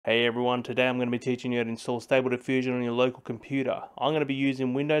Hey everyone, today I'm going to be teaching you how to install Stable Diffusion on your local computer. I'm going to be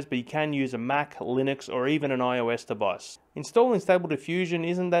using Windows, but you can use a Mac, Linux, or even an iOS device. Installing Stable Diffusion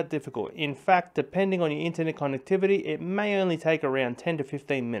isn't that difficult. In fact, depending on your internet connectivity, it may only take around 10 to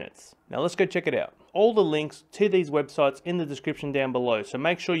 15 minutes. Now let's go check it out. All the links to these websites in the description down below, so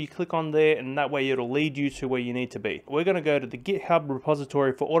make sure you click on there and that way it'll lead you to where you need to be. We're going to go to the GitHub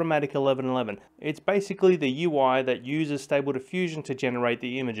repository for Automatic 1111. It's basically the UI that uses Stable Diffusion to generate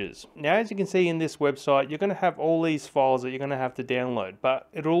the images. Now as you can see in this website, you're going to have all these files that you're going to have to download, but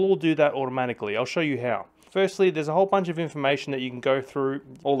it'll all do that automatically. I'll show you how. Firstly, there's a whole bunch of information that you can go through,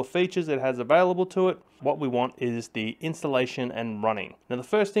 all the features it has available to it. What we want is the installation and running. Now the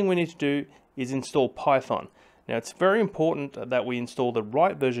first thing we need to do is install Python. Now it's very important that we install the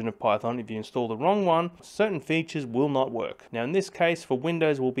right version of Python. If you install the wrong one, certain features will not work. Now in this case for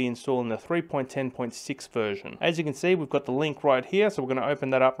Windows, we'll be installing the 3.10.6 version. As you can see, we've got the link right here, so we're going to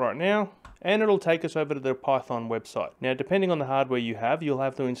open that up right now. And it'll take us over to the Python website. Now depending on the hardware you have, you'll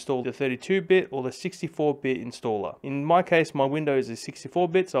have to install the 32-bit or the 64-bit installer. In my case, my Windows is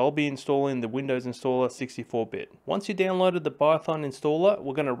 64-bit, so I'll be installing the Windows installer 64-bit. Once you downloaded the Python installer,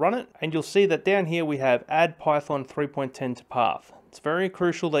 we're going to run it, and you'll see that down here we have add Python 3.10 to path. It's very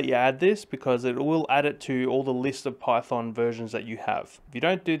crucial that you add this because it will add it to all the list of Python versions that you have. If you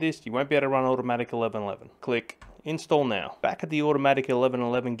don't do this, you won't be able to run Automatic 1111. Click Install now. Back at the Automatic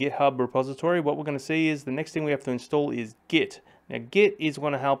 1111 GitHub repository, what we're going to see is the next thing we have to install is Git. Now Git is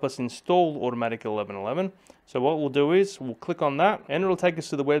going to help us install Automatic 1111. So what we'll do is we'll click on that and it'll take us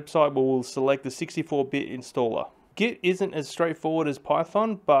to the website where we'll select the 64-bit installer. Git isn't as straightforward as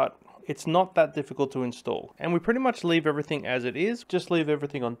Python, but it's not that difficult to install. And we pretty much leave everything as it is. Just leave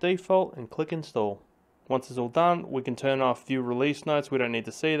everything on default and click install. Once it's all done, we can turn off view release notes, we don't need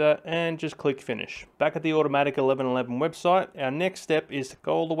to see that, and just click finish. Back at the Automatic 1111 website, our next step is to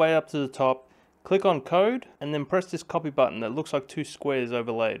go all the way up to the top, click on code, and then press this copy button that looks like two squares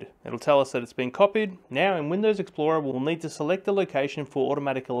overlaid. It'll tell us that it's been copied. Now in Windows Explorer, we'll need to select the location for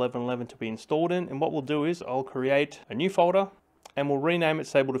Automatic 1111 to be installed in, and what we'll do is I'll create a new folder and we'll rename it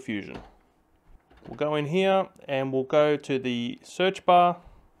Stable Diffusion. We'll go in here and we'll go to the search bar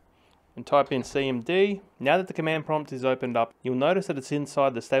and type in CMD. Now that the command prompt is opened up, you'll notice that it's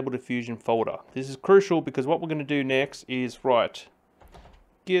inside the Stable Diffusion folder. This is crucial because what we're going to do next is write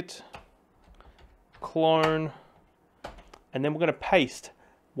git clone, and then we're going to paste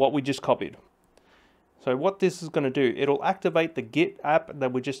what we just copied. So what this is going to do, it'll activate the Git app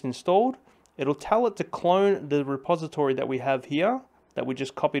that we just installed. It'll tell it to clone the repository that we have here that we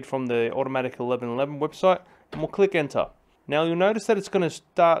just copied from the Automatic 1111 website, and we'll click enter. Now you'll notice that it's going to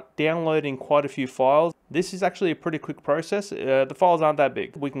start downloading quite a few files. This is actually a pretty quick process. The files aren't that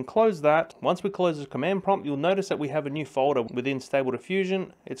big. We can close that. Once we close the command prompt, you'll notice that we have a new folder within Stable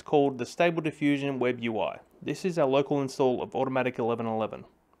Diffusion. It's called the Stable Diffusion Webui. This is our local install of Automatic 1111.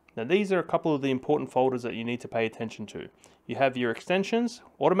 Now these are a couple of the important folders that you need to pay attention to. You have your extensions.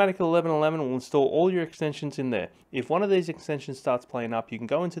 Automatic 1111 will install all your extensions in there. If one of these extensions starts playing up, you can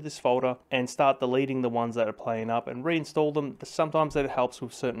go into this folder and start deleting the ones that are playing up and reinstall them. Sometimes that helps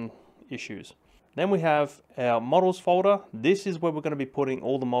with certain issues. Then we have our models folder. This is where we're going to be putting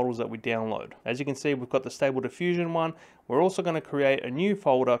all the models that we download. As you can see, we've got the Stable Diffusion one. We're also going to create a new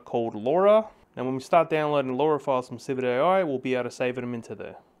folder called LoRa. And when we start downloading LoRa files from Civet AI, we'll be able to save them into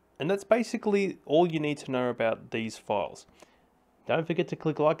there. And that's basically all you need to know about these files. Don't forget to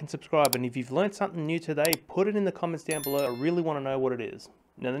click like and subscribe, and if you've learned something new today, put it in the comments down below. I really want to know what it is.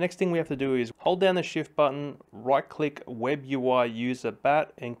 Now the next thing we have to do is hold down the shift button, right click Webui user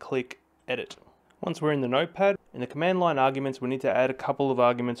bat and click edit. Once we're in the notepad, in the command line arguments we need to add a couple of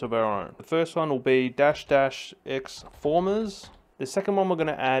arguments of our own. The first one will be --x formers. The second one we're going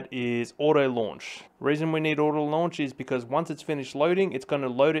to add is auto launch. The reason we need auto launch is because once it's finished loading, it's going to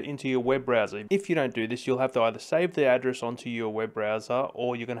load it into your web browser. If you don't do this, you'll have to either save the address onto your web browser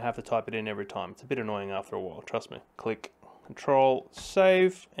or you're going to have to type it in every time. It's a bit annoying after a while, trust me. Click Control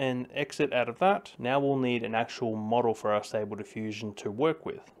save and exit out of that. Now we'll need an actual model for our Stable Diffusion to work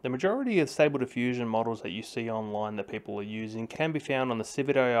with. The majority of Stable Diffusion models that you see online that people are using can be found on the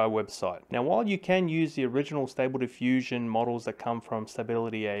Civet AI website. Now while you can use the original Stable Diffusion models that come from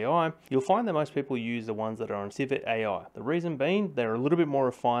Stability AI, you'll find that most people use the ones that are on Civet AI. The reason being, they're a little bit more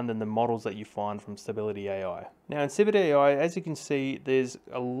refined than the models that you find from Stability AI. Now in Civet AI, as you can see, there's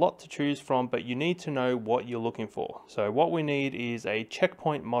a lot to choose from, but you need to know what you're looking for. So what we need is a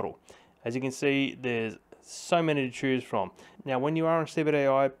checkpoint model. As you can see, there's so many to choose from. Now when you are on Stable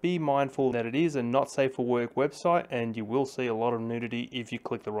AI, be mindful that it is a not safe for work website and you will see a lot of nudity if you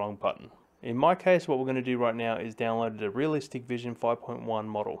click the wrong button. In my case, what we're going to do right now is download the Realistic Vision 5.1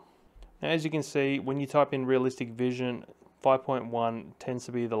 model. Now, as you can see, when you type in Realistic Vision, 5.1 tends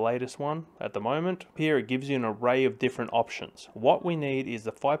to be the latest one at the moment. Here it gives you an array of different options. What we need is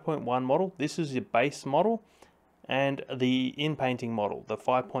the 5.1 model. This is your base model, and the in-painting model, the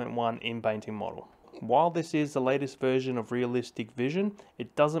 5.1 in-painting model. While this is the latest version of Realistic Vision,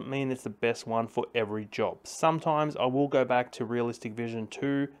 it doesn't mean it's the best one for every job. Sometimes I will go back to Realistic Vision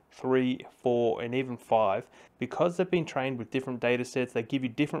 2, 3, 4, and even 5. Because they've been trained with different data sets, they give you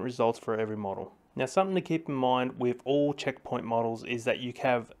different results for every model. Now, something to keep in mind with all checkpoint models is that you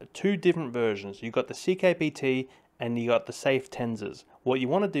have two different versions. You've got the CKPT and you got the Safe Tensors. What you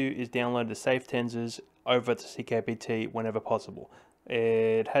want to do is download the Safe Tensors over to CKPT whenever possible.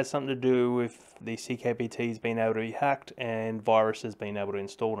 It has something to do with the CKPTs being able to be hacked and viruses being able to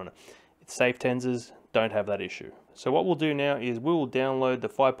install on it. It's Safe Tensors don't have that issue. So what we'll do now is we will download the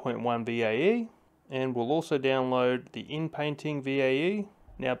 5.1 VAE, and we'll also download the in-painting VAE.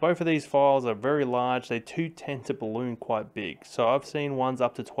 Now, both of these files are very large. They do tend to balloon quite big. So I've seen ones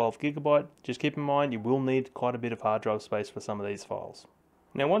up to 12 gigabyte. Just keep in mind, you will need quite a bit of hard drive space for some of these files.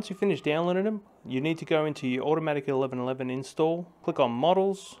 Now, once you finish downloading them, you need to go into your Automatic 1111 install, click on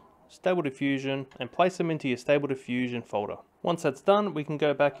Models, Stable Diffusion, and place them into your Stable Diffusion folder. Once that's done, we can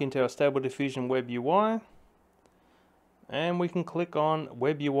go back into our Stable Diffusion Webui, and we can click on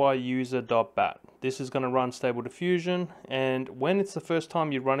Webui user.bat. This is going to run Stable Diffusion, and when it's the first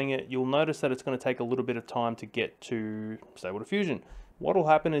time you're running it, you'll notice that it's going to take a little bit of time to get to Stable Diffusion. What will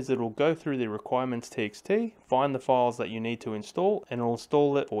happen is it'll go through the requirements.txt, find the files that you need to install, and it'll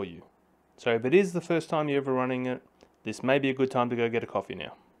install it for you. So if it is the first time you're ever running it, this may be a good time to go get a coffee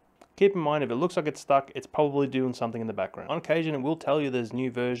now. Keep in mind, if it looks like it's stuck, it's probably doing something in the background. On occasion, it will tell you there's new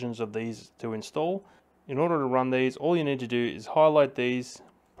versions of these to install. In order to run these, all you need to do is highlight these,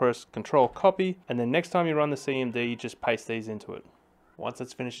 press Control Copy, and then next time you run the CMD, just paste these into it. Once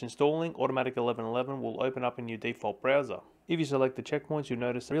it's finished installing, Automatic 1111 will open up in your default browser. If you select the checkpoints, you'll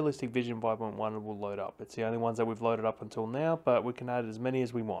notice Realistic Vision 5.1 will load up. It's the only ones that we've loaded up until now, but we can add as many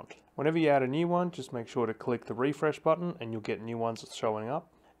as we want. Whenever you add a new one, just make sure to click the refresh button and you'll get new ones showing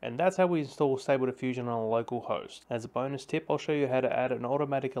up. And that's how we install Stable Diffusion on a local host. As a bonus tip, I'll show you how to add an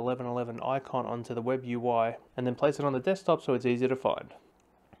Automatic 1111 icon onto the web UI and then place it on the desktop so it's easy to find.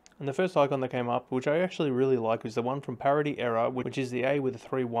 And the first icon that came up, which I actually really like, is the one from Parity Error, which is the A with the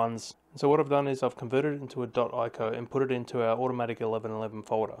 3 ones. And so what I've done is I've converted it into a .ico and put it into our Automatic 1111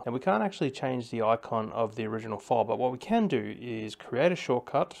 folder. And we can't actually change the icon of the original file, but what we can do is create a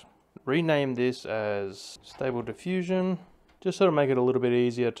shortcut, rename this as Stable Diffusion, just sort of make it a little bit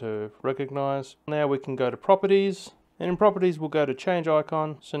easier to recognize. Now we can go to Properties, and in Properties we'll go to Change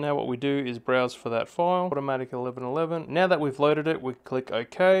Icon. So now what we do is browse for that file, Automatic 1111. Now that we've loaded it, we click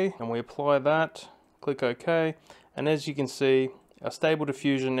OK, and we apply that, click OK, and as you can see, our Stable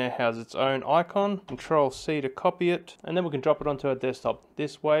Diffusion now has its own icon. Control C to copy it, and then we can drop it onto our desktop.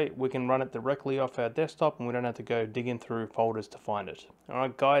 This way we can run it directly off our desktop and we don't have to go digging through folders to find it.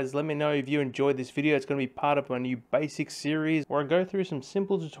 Alright guys, let me know if you enjoyed this video. It's going to be part of my new basic series where I go through some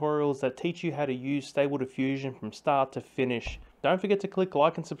simple tutorials that teach you how to use Stable Diffusion from start to finish. Don't forget to click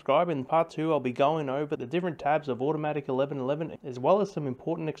like and subscribe. In part 2 I'll be going over the different tabs of Automatic 1111 as well as some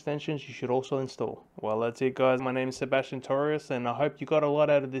important extensions you should also install. Well, that's it guys, my name is Sebastian Torres and I hope you got a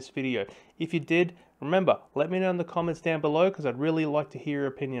lot out of this video. If you did, remember, let me know in the comments down below because I'd really like to hear your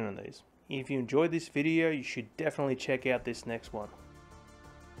opinion on these. If you enjoyed this video, you should definitely check out this next one.